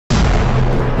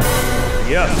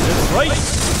Yes, that's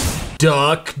right.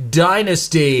 Duck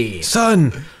Dynasty.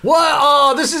 Son. What?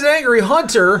 Oh, this is Angry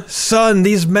Hunter. Son,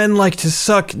 these men like to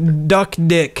suck duck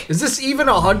dick. Is this even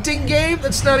a hunting game?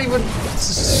 That's not even...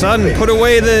 Son, put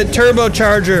away the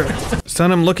turbocharger.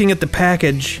 Son, I'm looking at the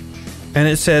package, and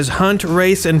it says hunt,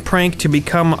 race, and prank to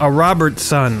become a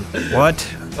Robertson. What?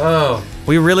 Oh.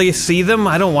 We really see them?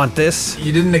 I don't want this.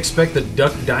 You didn't expect the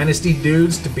Duck Dynasty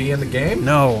dudes to be in the game?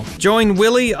 No. Join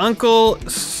Willie, Uncle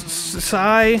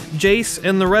Cy, Jace,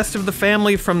 and the rest of the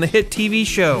family from the hit TV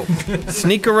show.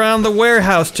 Sneak around the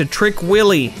warehouse to trick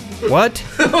Willie. What?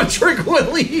 Oh, trick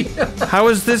Willie! How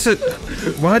is this a...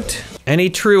 What?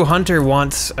 Any true hunter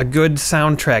wants a good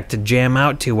soundtrack to jam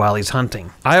out to while he's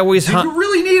hunting. I always hunt... Do you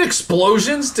really need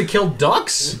explosions to kill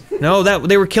ducks? No,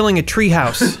 they were killing a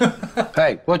treehouse.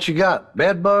 Hey, what you got?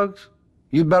 Bed bugs?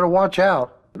 You better watch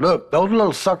out. Look, those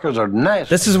little suckers are nasty.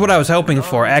 This is what I was hoping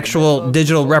for, actual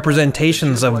digital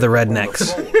representations of the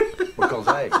rednecks.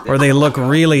 Or they look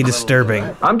really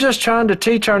disturbing. I'm just trying to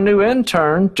teach our new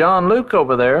intern, John Luke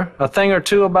over there, a thing or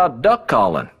two about duck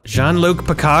calling. Jean-Luc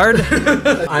Picard?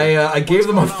 I gave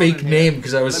them a fake name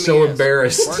because I was so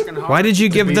embarrassed. Why did you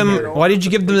give them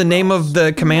the name of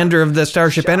the commander of the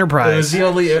Starship It Enterprise? was the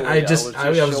only, I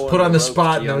was put on the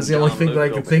spot and that was the only thing that I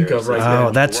could think of right now.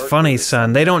 Oh, that's funny,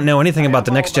 son. They don't know anything about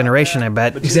the next generation, I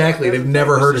bet. Exactly, they've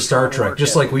never heard of Star Trek,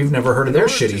 just like we've never heard of their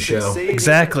shitty show.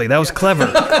 Exactly, that was clever.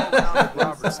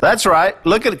 That's right.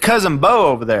 Look at Cousin Bo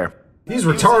over there. He's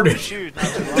retarded.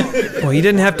 Well, you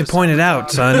didn't have to point it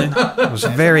out, son. It was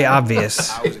very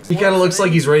obvious. He kind of looks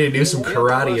like he's ready to do some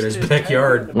karate in his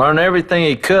backyard. Learn everything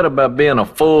he could about being a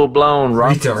full-blown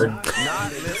Retard.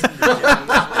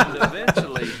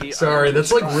 Sorry,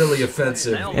 that's like really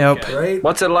offensive. Yep. Right?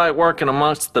 What's it like working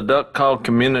amongst the duck call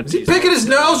community? Picking his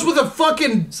nose with a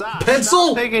fucking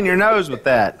pencil? Picking your nose with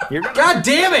that. God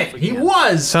damn it! He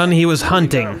was! Son, he was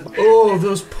hunting. Oh,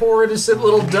 those poor innocent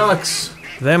little ducks.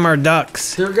 Them are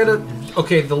ducks. They're gonna...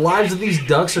 Okay, the lives of these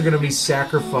ducks are gonna be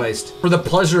sacrificed for the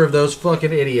pleasure of those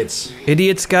fucking idiots.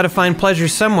 Idiots gotta find pleasure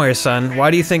somewhere, son.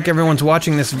 Why do you think everyone's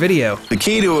watching this video? The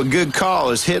key to a good call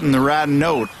is hitting the right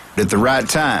note at the right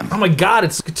time. Oh my god,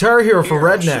 it's Guitar Hero for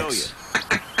rednecks.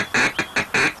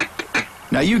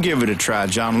 Now you give it a try,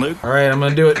 John Luke. Alright, I'm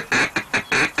gonna do it.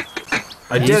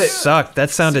 I You did it. sucked. That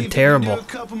sounded terrible.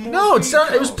 No,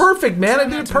 it was perfect, man. I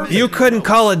did it perfect. You couldn't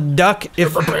call a duck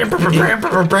if...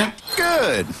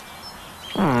 Good.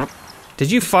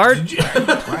 Did you fart?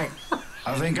 I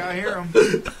think I hear him.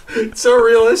 It's so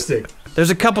realistic.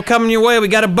 There's a couple coming your way. We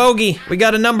got a bogey. We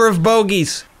got a number of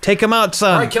bogeys. Take them out,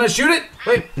 son. Alright, can I shoot it?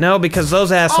 Wait. No, because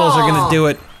those assholes are gonna do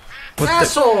it.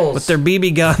 Assholes! With their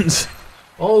BB guns.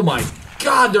 Oh my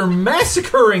god, they're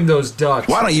massacring those ducks.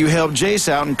 Why don't you help Jace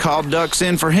out and call ducks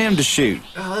in for him to shoot?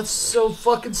 Oh, that's so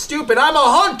fucking stupid. I'm a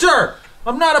hunter!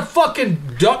 I'm not a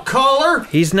fucking duck caller.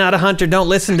 He's not a hunter. Don't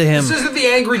listen to him. This isn't the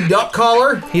angry duck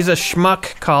caller. He's a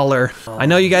schmuck caller. I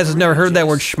know you guys have never heard that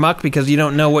word schmuck because you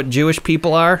don't know what Jewish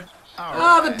people are.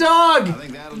 Ah, the dog!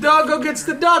 The doggo gets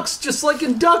the ducks, just like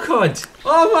in Duck Hunt.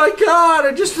 Oh my god,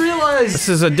 I just realized. This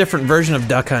is a different version of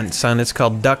Duck Hunt, son. It's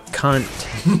called Duck Hunt.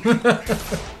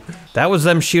 That was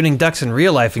them shooting ducks in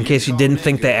real life, in case you didn't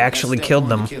think they actually killed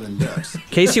them. In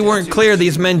case you weren't clear,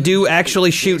 these men do actually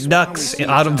shoot ducks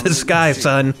out of the sky,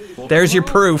 son. There's your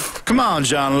proof. Come on,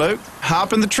 John Luke.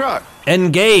 Hop in the truck.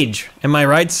 Engage. Am I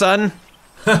right, son?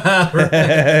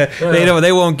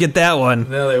 They won't get that one.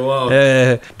 No, they won't.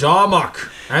 DAFUQ,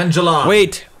 Angela.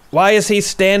 Wait, why is he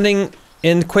standing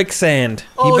in quicksand?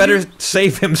 Oh, you better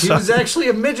save him, son. He was actually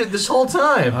a midget this whole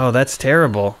time. Oh, that's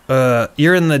terrible.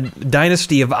 You're in the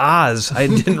Dynasty of Oz. I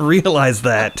didn't realize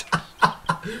that.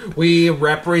 We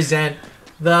represent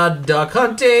the Duck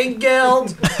Hunting Guild.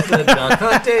 The Duck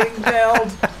Hunting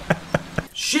Guild.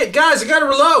 Shit, guys, I gotta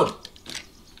reload.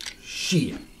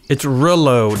 Shit. It's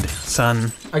reload,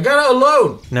 son. I gotta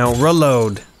reload. No,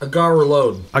 reload. I gotta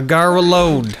reload. Agar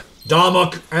reload.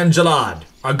 DAFUQ and Jalad.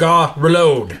 I gotta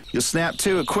reload. You'll snap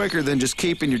to it quicker than just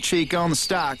keeping your cheek on the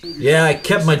stock. Yeah, I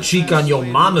kept my cheek on your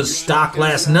mama's stock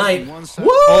last night. Woo!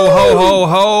 Ho, ho, ho,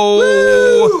 ho!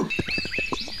 Woo!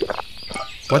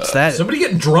 What's that? Somebody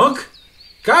getting drunk?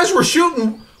 Guys, we're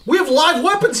shooting. We have live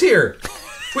weapons here.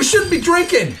 We shouldn't be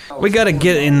drinking. We gotta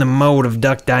get in the mode of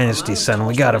Duck Dynasty, son.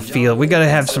 We gotta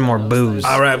have some more booze.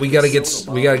 All right, we gotta get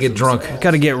drunk.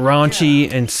 Gotta get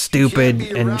raunchy and stupid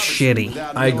and shitty.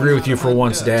 I agree with you for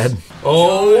once, Dad.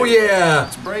 Oh yeah!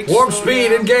 Warp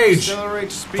speed, engage.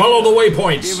 Follow the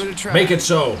waypoints. Make it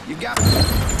so.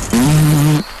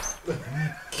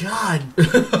 God God.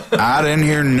 I didn't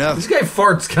hear nothing. This guy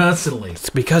farts constantly. It's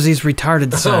because he's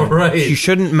retarded, son. Oh, right. You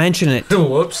shouldn't mention it.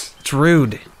 Whoops. It's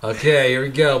rude. Okay, here we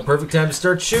go. Perfect time to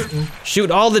start shooting. Shoot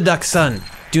all the ducks, son.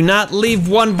 Do not leave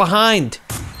one behind.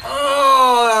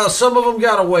 Oh, some of them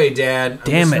got away, Dad.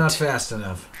 Damn it. Not fast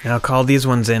enough. Now call these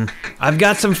ones in. I've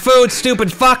got some food, stupid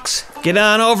fucks. Get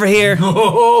on over here.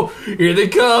 Oh, here they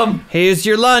come. Here's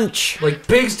your lunch. Like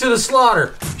pigs to the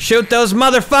slaughter. Shoot those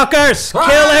motherfuckers. Kill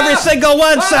every single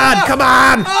one, son. Come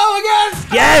on. Oh, my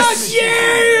God. Yes.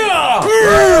 Yeah.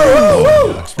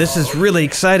 This is really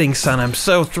exciting, son. I'm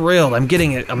so thrilled. I'm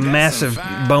getting a massive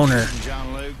boner.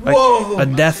 Whoa. A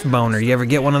death boner. You ever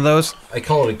get one of those? I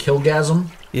call it a killgasm.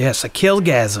 Yes, a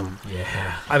killgasm.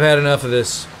 Yeah. I've had enough of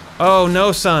this. Oh,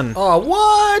 no, son. Oh,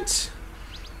 what?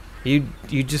 You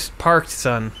just parked,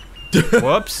 son.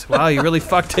 Whoops. Wow, you really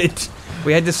fucked it.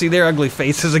 We had to see their ugly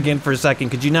faces again for a second.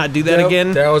 Could you not do that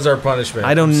again? That was our punishment.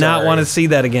 I do I'm not sorry. want to see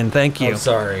that again. Thank you. I'm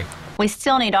sorry. We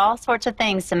still need all sorts of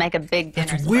things to make a big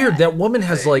dinner. It's weird. That woman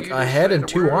has like a head and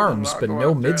 2 arms, but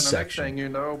no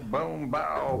midsection.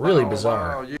 Really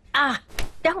bizarre. Ah,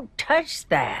 don't touch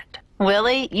that.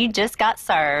 Willie, you just got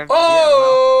served.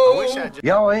 Oh!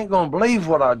 Y'all ain't gonna believe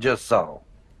what I just saw.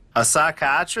 A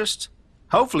psychiatrist?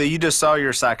 Hopefully you just saw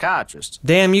your psychiatrist.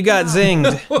 Damn, you got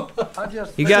zinged.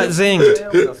 You got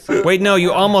zinged. Wait, no,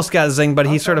 you almost got zinged, but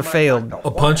he sort of failed. A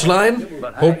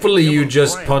punchline? Hopefully you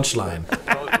just punchline.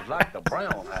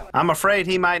 I'm afraid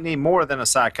he might need more than a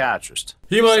psychiatrist.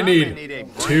 He might need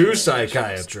 2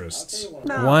 psychiatrists.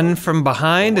 One from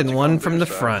behind and one from the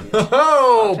front.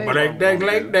 Oh! Dang, dang,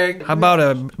 dang, dang. How about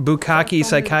a bukkake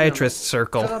psychiatrist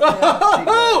circle?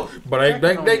 Oh! Dang,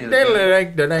 dang, dang,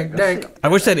 dang, dang, dang. I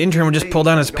wish that intern would just pull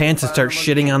down his pants and start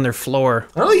shitting on their floor.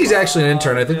 I don't think he's actually an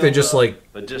intern. I think they just like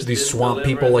these swamp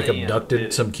people like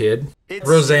abducted some kid.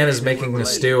 Roseanne is making a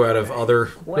stew out of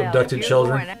other abducted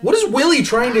children. What is Willie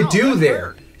trying to do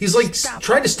there? He's like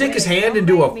trying to stick his hand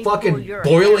into a fucking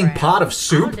boiling pot of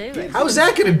soup? How is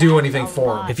that gonna do anything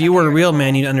for him? If you were a real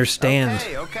man, you'd understand.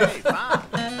 Okay, fine.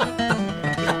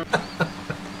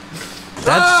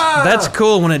 That's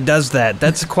cool when it does that.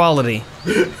 That's quality.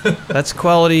 That's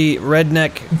quality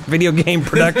redneck video game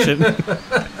production.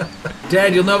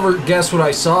 Dad, you'll never guess what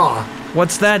I saw.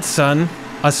 What's that, son?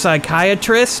 A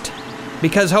psychiatrist?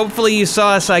 Because hopefully you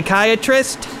saw a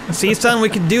psychiatrist? See, son, we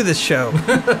could do this show.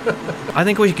 I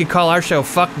think we could call our show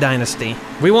Fuck Dynasty.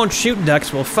 We won't shoot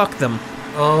ducks, we'll fuck them.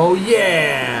 Oh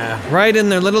yeah! Right in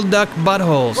their little duck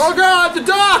buttholes. Oh God, the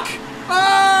duck!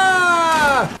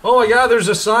 Ah! Oh my God, there's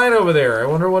a sign over there. I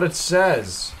wonder what it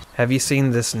says. Have you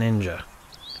seen this ninja?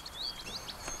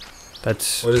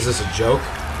 That's... What is this, a joke?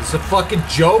 Is this a fucking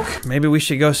joke? Maybe we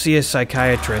should go see a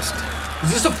psychiatrist.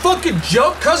 Is this a fucking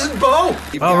joke, Cousin Bo?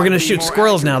 Oh, we're gonna shoot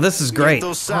squirrels now. This is great.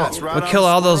 We'll kill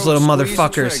all those little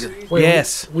motherfuckers. Wait,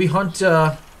 yes. We hunt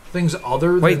things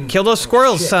other than... Wait, kill those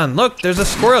squirrels, shit. son. Look, there's a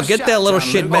squirrel. Get that little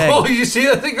shit Oh, bag. you see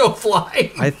that thing go flying?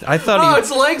 I thought Oh, he...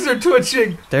 its legs are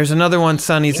twitching. There's another one,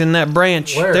 son. He's in that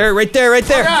branch. Where? There, right there, right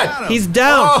there. Oh, God. He's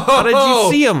down. Oh, How did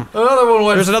you see him? Another one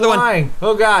went There's another one. flying.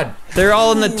 Oh, God. They're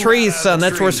all in the trees, son.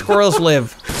 That's where squirrels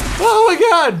live. Oh, my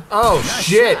God. Oh,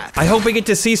 shit. I hope we get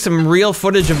to see some real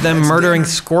footage of them murdering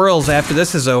squirrels after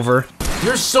this is over.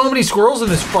 There's so many squirrels in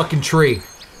this fucking tree.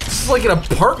 This is like an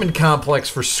apartment complex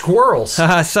for squirrels.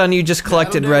 Haha, son, you just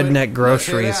collected redneck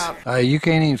groceries. You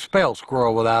can't even spell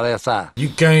squirrel without S-I. You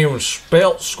can't even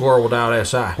spell squirrel without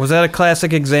S-I. Was that a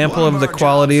classic example of the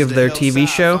quality of their TV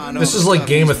show? This is like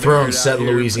Game of Thrones set in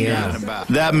Louisiana.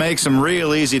 That makes them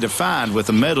real easy to find with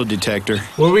a metal detector.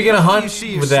 What are we gonna hunt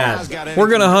with that? We're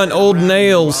gonna hunt old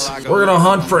nails. We're gonna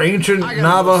hunt for ancient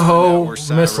Navajo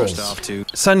missiles.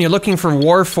 Son, you're looking for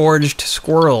war-forged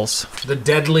squirrels. The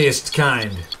deadliest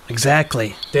kind.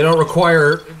 Exactly. They don't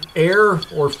require air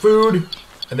or food,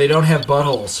 and they don't have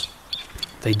buttholes.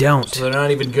 They don't. So they're not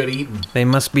even good eating. They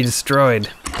must be destroyed.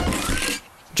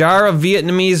 Jar of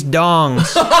Vietnamese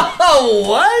dongs. Oh,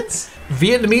 what?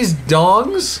 Vietnamese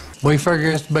dongs? We figure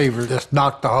it's beaver that's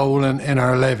knocked a hole in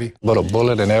our levee. Put a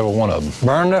bullet in every one of them.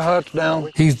 Burn their huts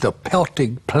down. He's the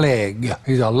Celtic plague.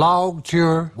 He's a log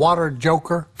chewer, water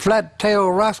joker,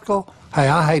 flat-tailed rascal. Hey,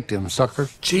 I hate them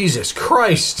suckers. Jesus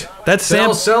Christ. That They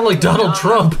all sound like Donald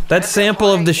Trump. That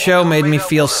sample of the show made me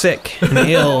feel sick and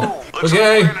ill.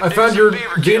 Okay, I found your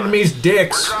Vietnamese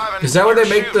dicks. Is that what they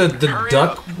make the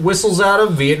duck whistles out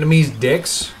of? Vietnamese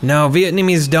dicks? No,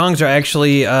 Vietnamese dongs are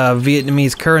actually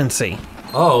Vietnamese currency.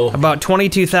 Oh. About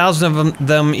 22,000 of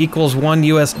them equals $1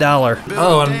 US.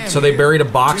 Oh, and so they buried a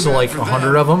box of like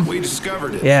 100 of them?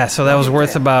 Yeah, so that was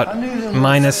worth about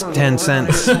minus 10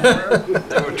 cents.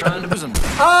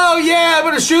 Oh yeah, I'm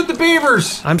gonna shoot the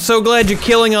beavers! I'm so glad you're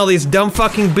killing all these dumb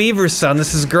fucking beavers, son.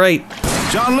 This is great.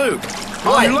 John Luke,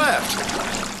 on your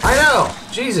left. I know,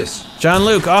 Jesus. John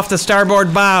Luke, off the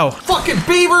starboard bow. Fucking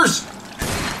beavers!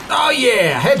 Oh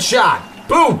yeah, headshot.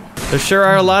 Boom! There sure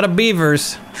are a lot of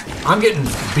beavers. I'm getting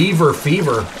beaver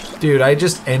fever. Dude, I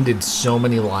just ended so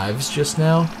many lives just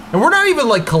now. And we're not even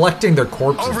like collecting their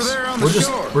corpses. Over there on the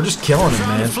shore. We're just killing them,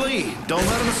 man. Flee. Don't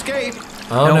let them escape.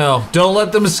 Oh no, don't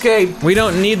let them escape. We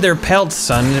don't need their pelts,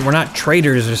 son. We're not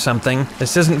traitors or something.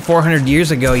 This isn't 400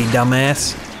 years ago, you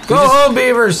dumbass. Go home,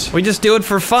 beavers! We just do it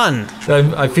for fun.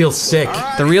 I feel sick.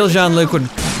 The real Jean-Luc would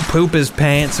poop his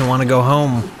pants and want to go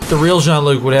home. The real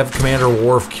Jean-Luc would have Commander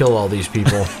Worf kill all these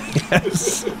people.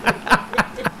 Yes.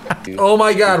 Oh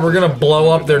my god, we're gonna blow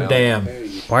up their dam.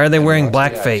 Why are they wearing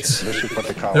blackface?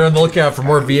 They're on the lookout for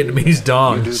more Vietnamese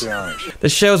dongs.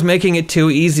 This show's making it too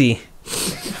easy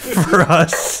for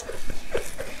us.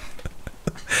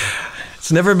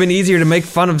 It's never been easier to make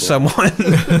fun of someone.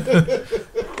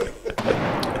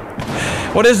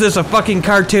 What is this, a fucking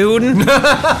cartoon?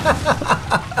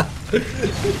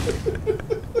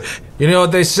 You know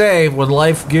what they say, when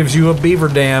life gives you a beaver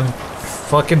dam,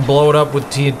 fucking blow it up with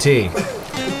TNT.